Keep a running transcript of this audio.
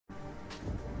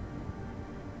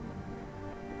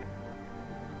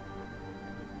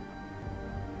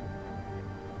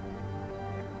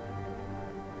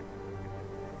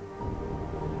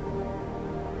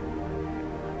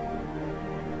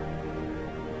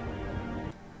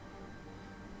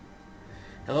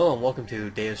Hello and welcome to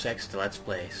Deus Ex the Let's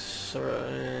Play.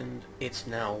 And it's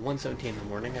now 1:17 in the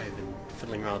morning. I've been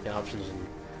fiddling around with the options and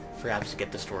forgot to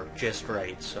get this to work just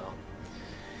right, so...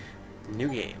 New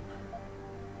game.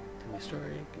 Give me a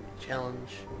story, give me a challenge.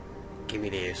 Give me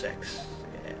Deus Ex.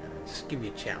 Yeah, just give me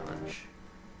a challenge.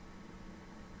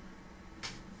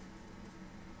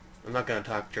 I'm not going to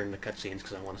talk during the cutscenes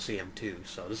because I want to see them too,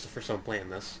 so this is the first time I'm playing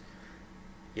this.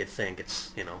 You'd think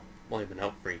it's, you know, only been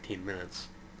out for 18 minutes.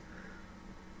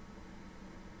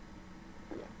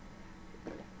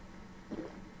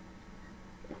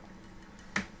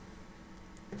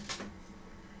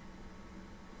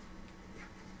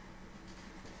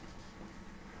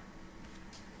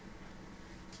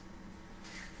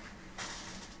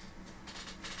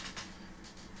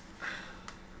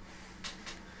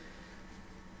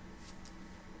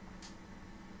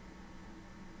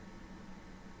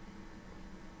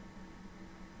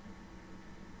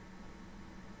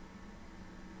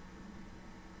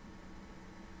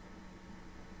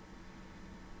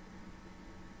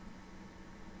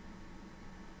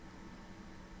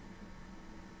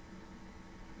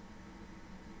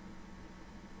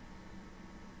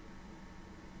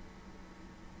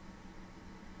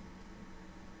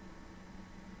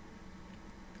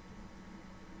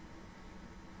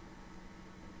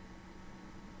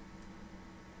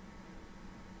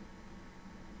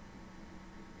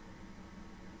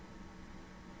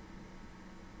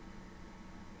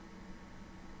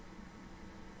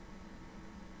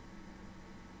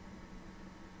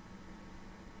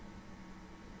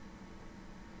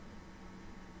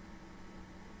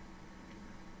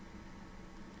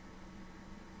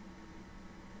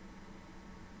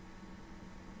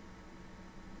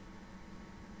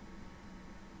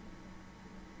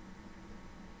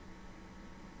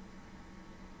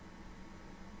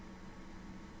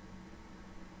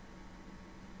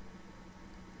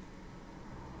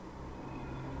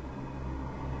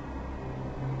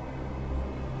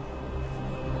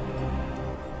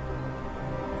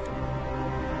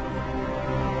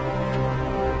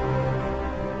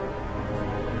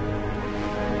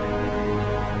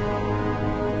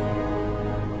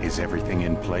 Is everything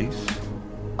in place?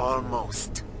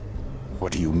 Almost.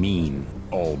 What do you mean,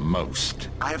 almost?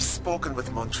 I have spoken with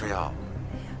Montreal.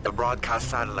 The broadcast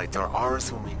satellites are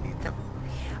ours when we need them.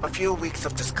 A few weeks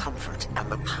of discomfort, and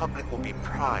the public will be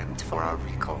primed for our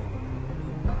recall.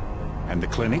 And the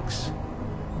clinics?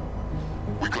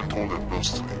 We control that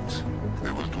most of it.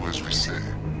 They will do as we say.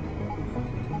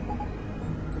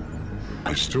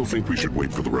 I still think we should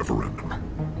wait for the referendum.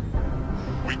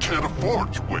 We can't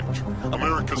afford to wait.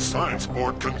 America's Science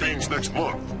Board convenes next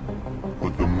month.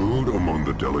 But the mood among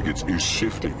the delegates is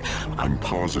shifting. I'm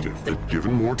positive that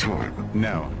given more time...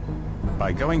 No.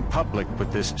 By going public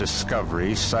with this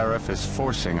discovery, Sarif is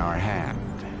forcing our hand.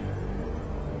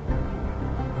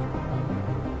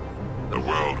 The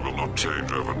world will not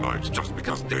change overnight just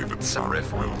because David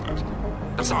Sarif wills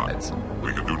it. Besides,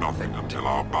 we can do nothing until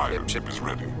our biochip is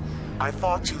ready. I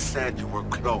thought you said you were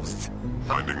close.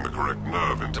 Finding the correct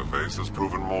nerve interface has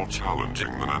proven more challenging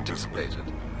than anticipated.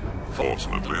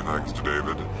 Fortunately, thanks to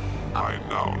David, I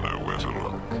now know where to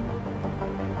look.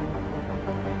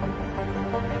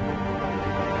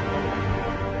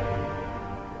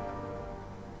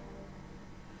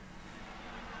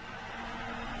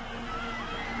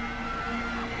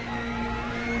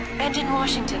 And in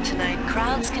Washington tonight,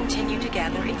 crowds continue to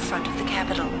gather in front of the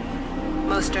Capitol.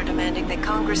 Most are demanding that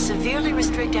Congress severely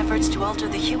restrict efforts to alter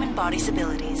the human body's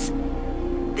abilities.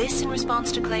 This in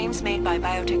response to claims made by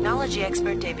biotechnology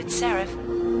expert David Sarif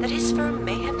that his firm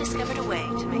may have discovered a way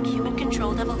to make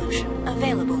human-controlled evolution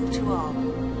available to all.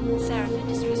 Sarif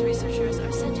Industries researchers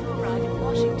are set to arrive in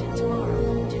Washington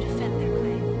tomorrow to defend their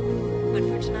claim. But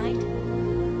for tonight,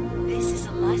 this is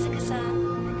Eliza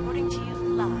Kassan reporting to you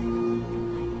live.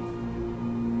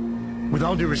 With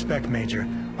all due respect, Major,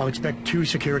 I'll expect 2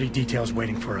 security details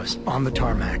waiting for us, on the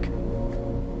tarmac.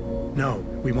 No,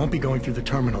 we won't be going through the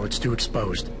terminal, it's too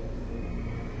exposed.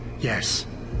 Yes.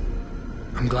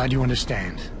 I'm glad you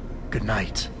understand. Good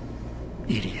night,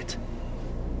 idiot.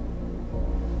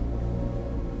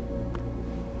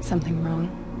 Something wrong?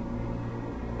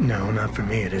 No, not for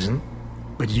me it isn't.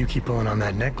 But you keep pulling on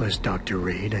that necklace, Dr.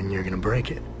 Reed, and you're gonna break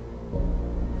it.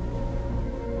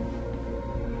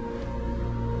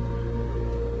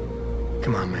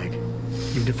 Come on, Meg.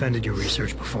 You've defended your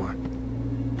research before.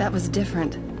 That was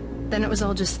different. Then it was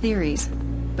all just theories.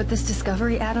 But this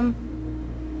discovery, Adam,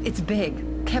 it's big.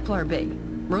 Kepler big.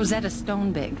 Rosetta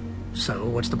Stone big. So,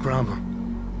 what's the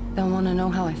problem? They'll want to know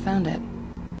how I found it.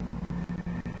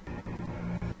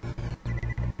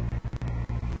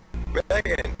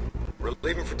 Megan, We're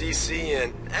leaving for DC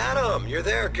and... Adam, you're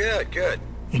there. Good, good.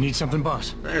 You need something,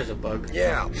 boss? There's a bug.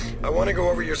 Yeah, I want to go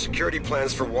over your security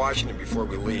plans for Washington before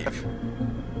we leave.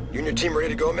 You and your team ready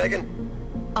to go,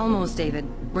 Megan? Almost, David.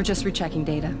 We're just rechecking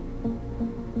data.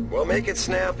 Well, make it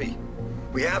snappy.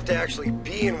 We have to actually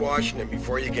be in Washington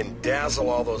before you can dazzle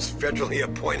all those federally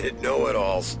appointed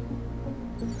know-it-alls.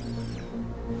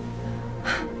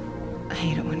 I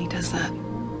hate it when he does that.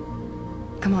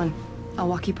 Come on, I'll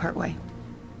walk you part way.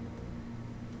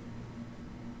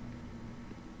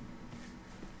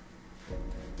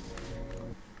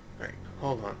 Alright,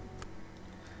 hold on.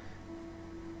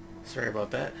 Sorry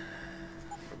about that.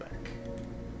 Go back.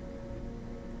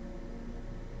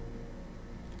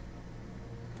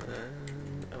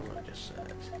 And I want to just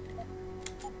set.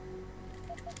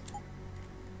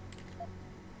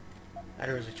 I'd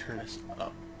really turn this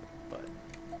up, but...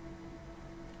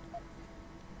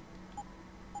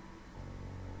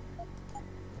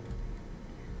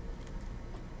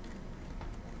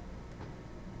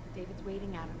 David's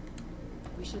waiting at him.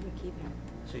 We shouldn't keep him.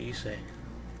 So you say.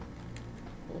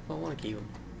 Well, if I want to keep him.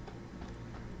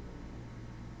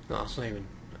 No, it's not even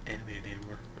animated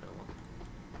anymore. Oh,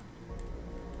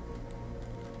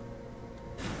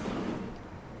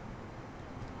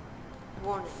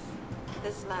 well. Warning.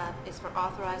 This lab is for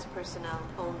authorized personnel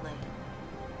only.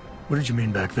 What did you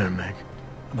mean back there, Meg?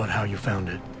 About how you found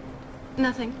it?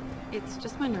 Nothing. It's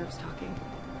just my nerves talking.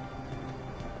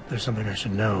 There's something I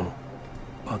should know.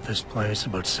 About this place,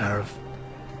 about Sarif.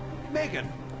 Megan!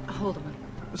 Hold on.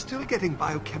 We're still getting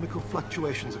biochemical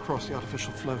fluctuations across the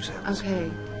artificial flow cells.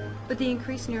 Okay. But the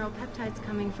increased neuropeptides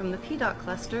coming from the PDOT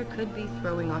cluster could be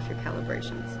throwing off your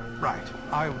calibrations. Right.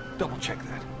 I'll double-check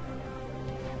that.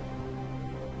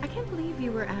 I can't believe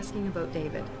you were asking about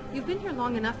David. You've been here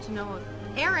long enough to know of...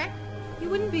 Eric! You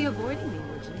wouldn't be avoiding me,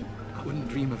 would you? I wouldn't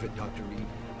dream of it, Dr. Reed.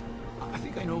 I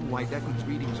think I know why Declan's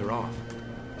readings are off.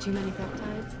 Too many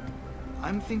peptides?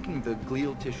 I'm thinking the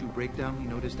glial tissue breakdown we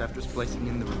noticed after splicing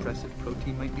in the repressive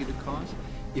protein might be the cause.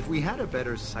 If we had a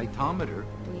better cytometer...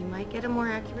 We might get a more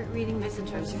accurate reading just in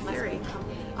terms of clarity.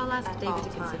 I'll ask David to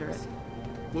consider it.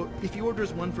 Well, if he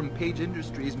orders one from Page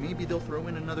Industries, maybe they'll throw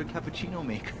in another cappuccino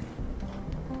maker.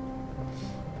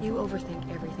 You overthink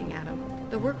everything, Adam.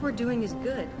 The work we're doing is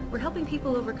good. We're helping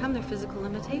people overcome their physical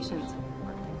limitations.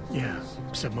 Yeah,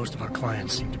 except most of our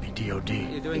clients seem to be DOD.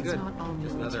 You're doing It's good. not all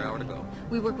Just another hour to go.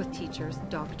 We work with teachers,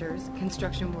 doctors,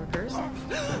 construction workers.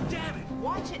 Damn it!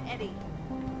 Watch it, Eddie.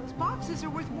 Those boxes are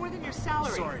worth more than your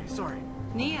salary. Sorry.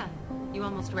 Nia, you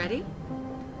almost ready?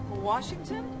 For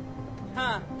Washington?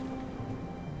 Huh.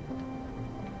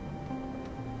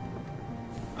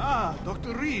 Ah,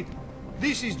 Dr. Reed.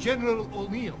 This is General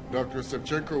O'Neill. Dr.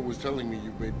 Sevchenko was telling me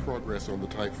you've made progress on the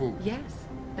Typhoon. Yes,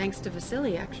 thanks to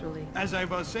Vasily, actually. As I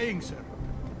was saying, sir,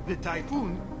 the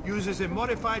Typhoon uses a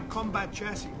modified combat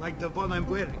chassis like the one I'm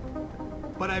wearing.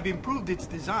 But I've improved its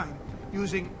design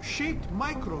using shaped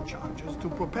microcharges to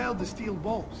propel the steel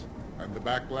balls. And the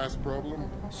backblast problem?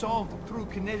 Solved through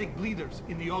kinetic bleeders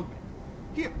in the augment.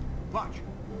 Here, watch.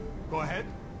 Go ahead.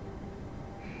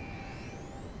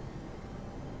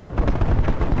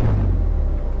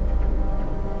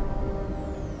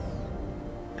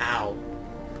 Ow.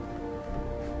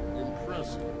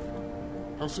 Impressive.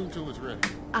 How soon till it's ready?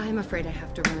 I'm afraid I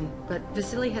have to run, but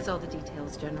Vasily has all the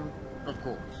details, General. Of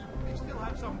course. We still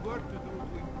have some work to do to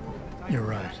improve the Typhoon. You're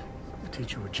right. The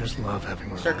teacher would just love having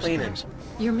one of Start those cleaning. things.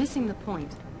 You're missing the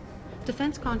point.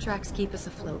 Defense contracts keep us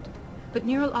afloat, but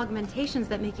neural augmentations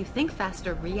that make you think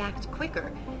faster, react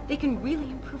quicker, they can really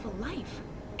improve a life.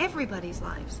 Everybody's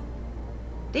lives.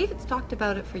 David's talked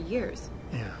about it for years.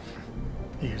 Yeah,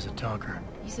 he is a talker.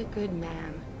 He's a good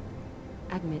man.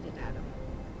 Admit it, Adam.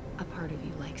 A part of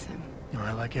you likes him. You know,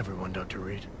 I like everyone, Dr.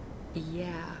 Reed.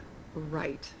 Yeah,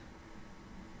 right.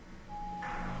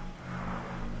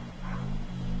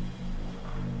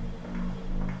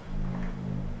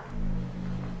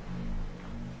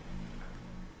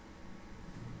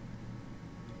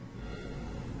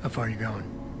 How far are you going?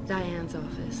 Diane's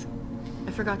office.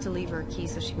 I forgot to leave her a key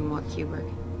so she can walk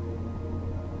Kubrick.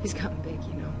 He's gotten big,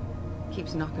 you know.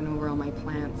 Keeps knocking over all my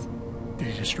plants. Did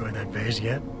you destroy that vase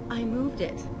yet? I moved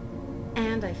it.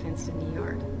 And I fenced in the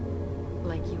yard.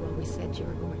 Like you always said you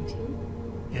were going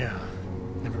to. Yeah,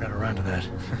 never got around to that.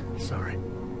 Sorry.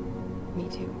 Me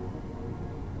too.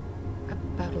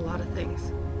 About a lot of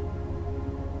things.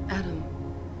 Adam,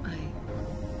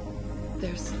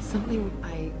 there's something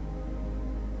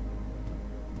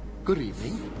Good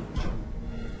evening.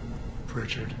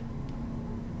 Pritchard.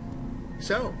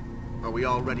 So, are we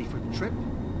all ready for the trip?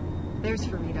 There's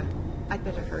Farida. I'd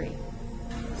better hurry.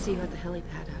 See you at the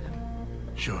helipad, Adam.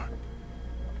 Sure.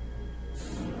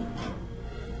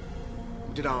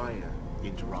 Did I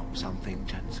interrupt something,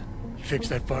 Jensen? You fixed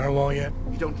that firewall yet?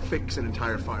 You don't fix an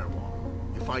entire firewall.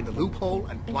 You find the loophole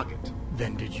and plug it.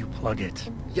 Then did you plug it?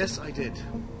 Yes, I did.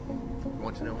 You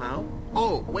want to know how?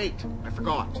 Oh, wait, I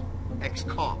forgot.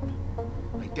 Ex-cop.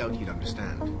 I doubt you'd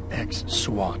understand.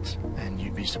 Ex-SWAT, and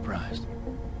you'd be surprised.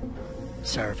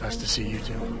 Seraph has to see you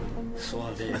too.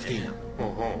 SWAT. Athena.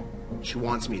 She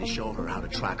wants me to show her how to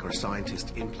track her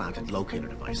scientist-implanted locator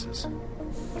devices.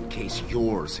 In case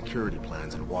your security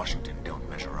plans in Washington don't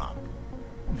measure up.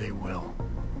 They will.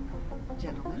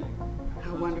 Gentlemen,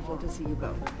 how wonderful to see you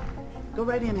both. Go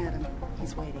right in, Adam.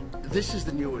 He's waiting. This is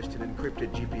the newest in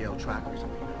encrypted GPL trackers.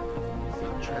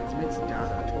 It transmits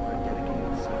data to our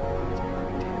dedicated satellites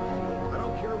every 10 feet. I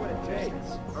don't care what it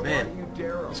takes. Man,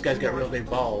 this guy's got real big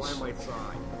balls.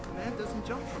 The man doesn't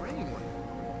jump for anyone.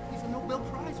 He's a Nobel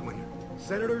Prize winner.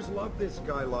 Senators love this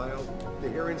guy, Lyle. The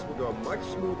hearings will go much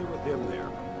smoother with him there.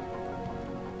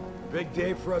 Big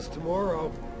day for us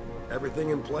tomorrow. Everything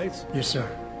in place? Yes, sir.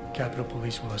 Capitol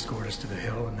Police will escort us to the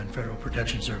Hill, and then Federal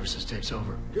Protection Services takes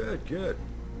over. Good, good.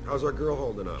 How's our girl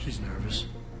holding up? She's nervous.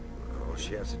 All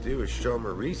she has to do is show him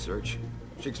her research.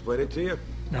 She explained it to you?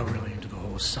 Not really into the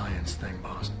whole science thing,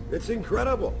 boss. It's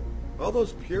incredible. All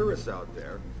those purists out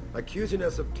there accusing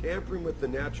us of tampering with the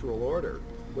natural order,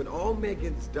 when all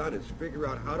Megan's done is figure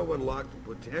out how to unlock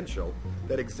the potential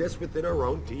that exists within our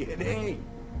own DNA.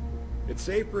 It's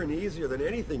safer and easier than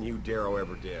anything you Darrow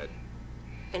ever did.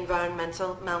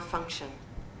 Environmental malfunction.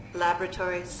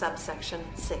 Laboratory subsection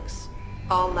 6.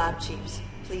 All lab chiefs,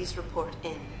 please report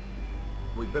in.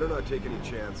 We better not take any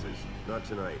chances. Not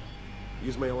tonight.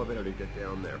 Use my elevator to get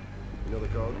down there. You know the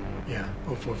code? Yeah,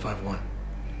 0451.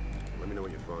 Let me know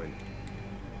what you find.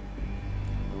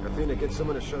 Athena, get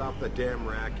someone to shut off the damn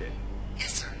racket.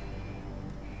 Yes, sir.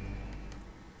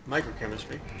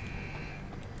 Microchemistry.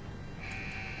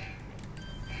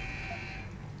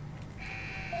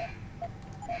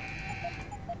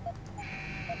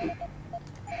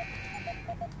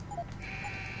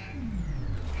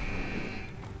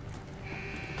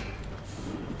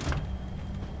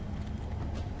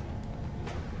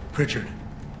 Pritchard,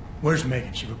 where's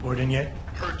Megan? She report in yet?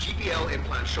 Her GPL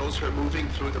implant shows her moving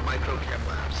through the microchem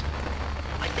labs.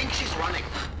 I think she's running.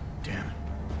 Damn it.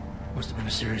 Must have been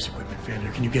a serious equipment failure.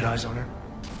 Can you get eyes on her?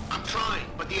 I'm trying,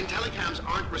 but the intellicams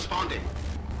aren't responding.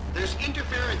 There's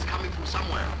interference coming from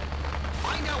somewhere.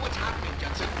 Find out what's happening,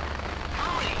 Jensen.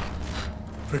 Hurry!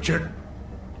 Pritchard?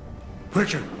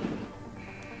 Pritchard!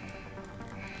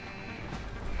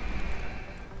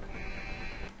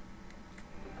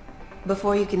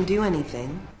 Before you can do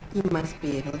anything, you must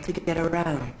be able to get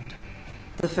around.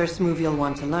 The first move you'll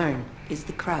want to learn is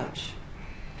the crouch.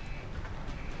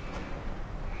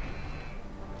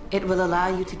 It will allow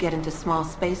you to get into small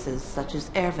spaces such as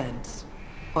air vents,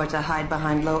 or to hide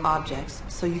behind low objects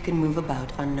so you can move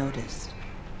about unnoticed.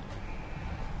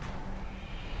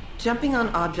 Jumping on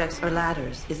objects or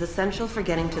ladders is essential for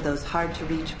getting to those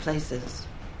hard-to-reach places.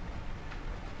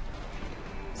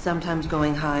 Sometimes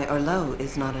going high or low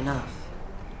is not enough.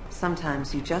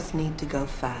 Sometimes you just need to go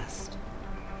fast.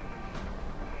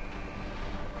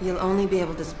 You'll only be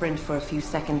able to sprint for a few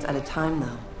seconds at a time,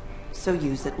 though, so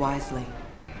use it wisely.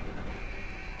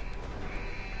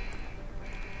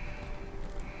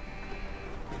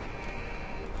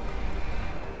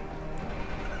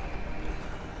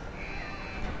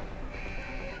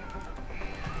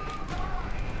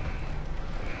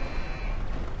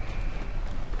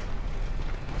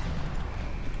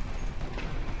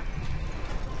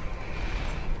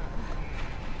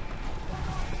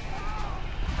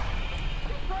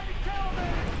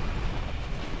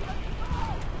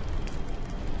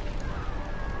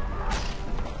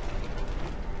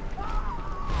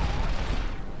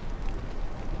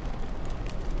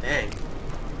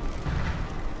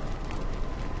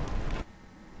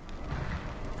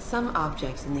 Some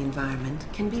objects in the environment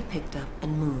can be picked up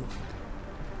and moved.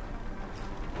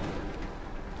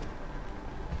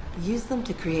 Use them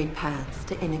to create paths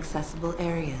to inaccessible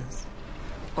areas,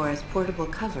 or as portable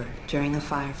cover during a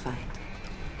firefight.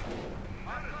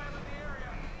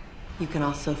 You can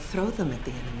also throw them at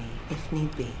the enemy if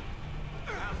need be.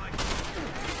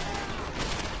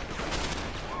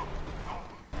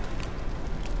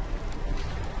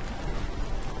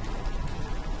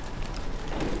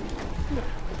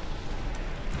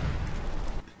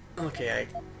 Okay,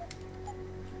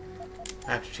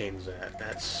 I have to change that.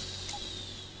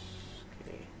 That's...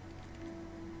 okay.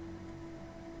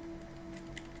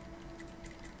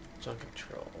 It's on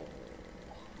control.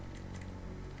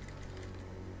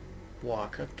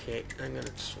 Walk, okay. I'm gonna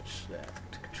switch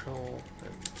that to control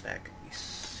and back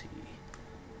EC.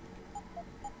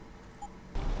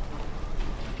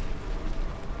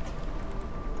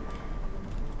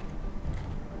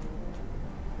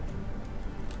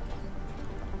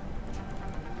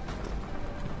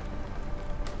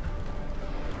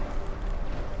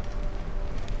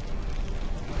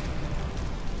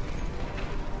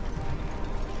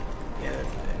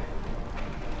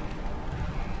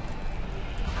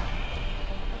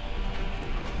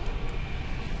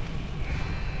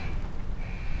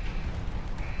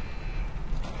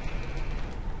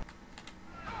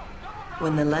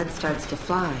 When the lead starts to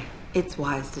fly, it's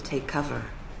wise to take cover.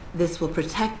 This will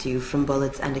protect you from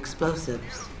bullets and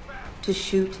explosives. To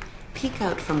shoot, peek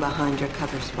out from behind your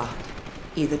cover spot,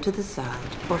 either to the side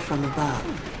or from above.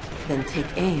 Then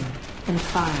take aim and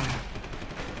fire.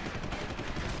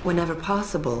 Whenever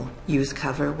possible, use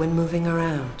cover when moving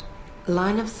around.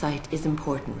 Line of sight is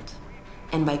important,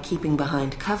 and by keeping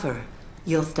behind cover,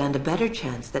 you'll stand a better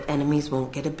chance that enemies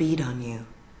won't get a bead on you.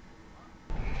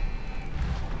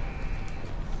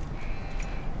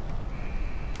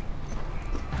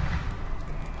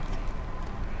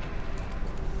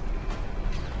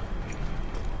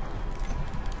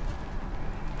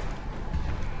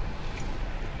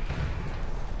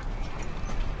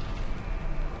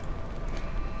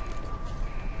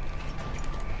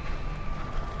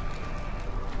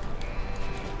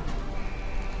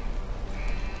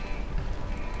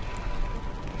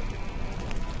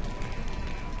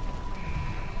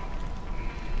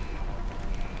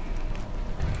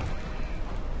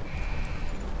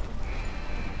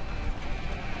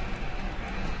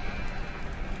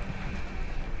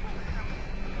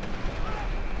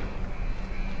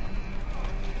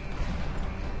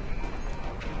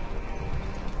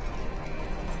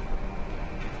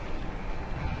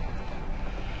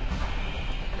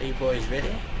 Are you boys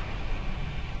ready?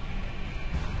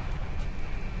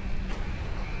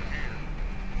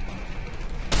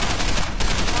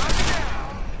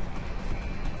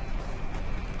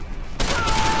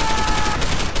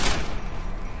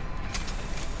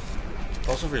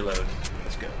 Also reload.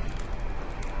 Let's go.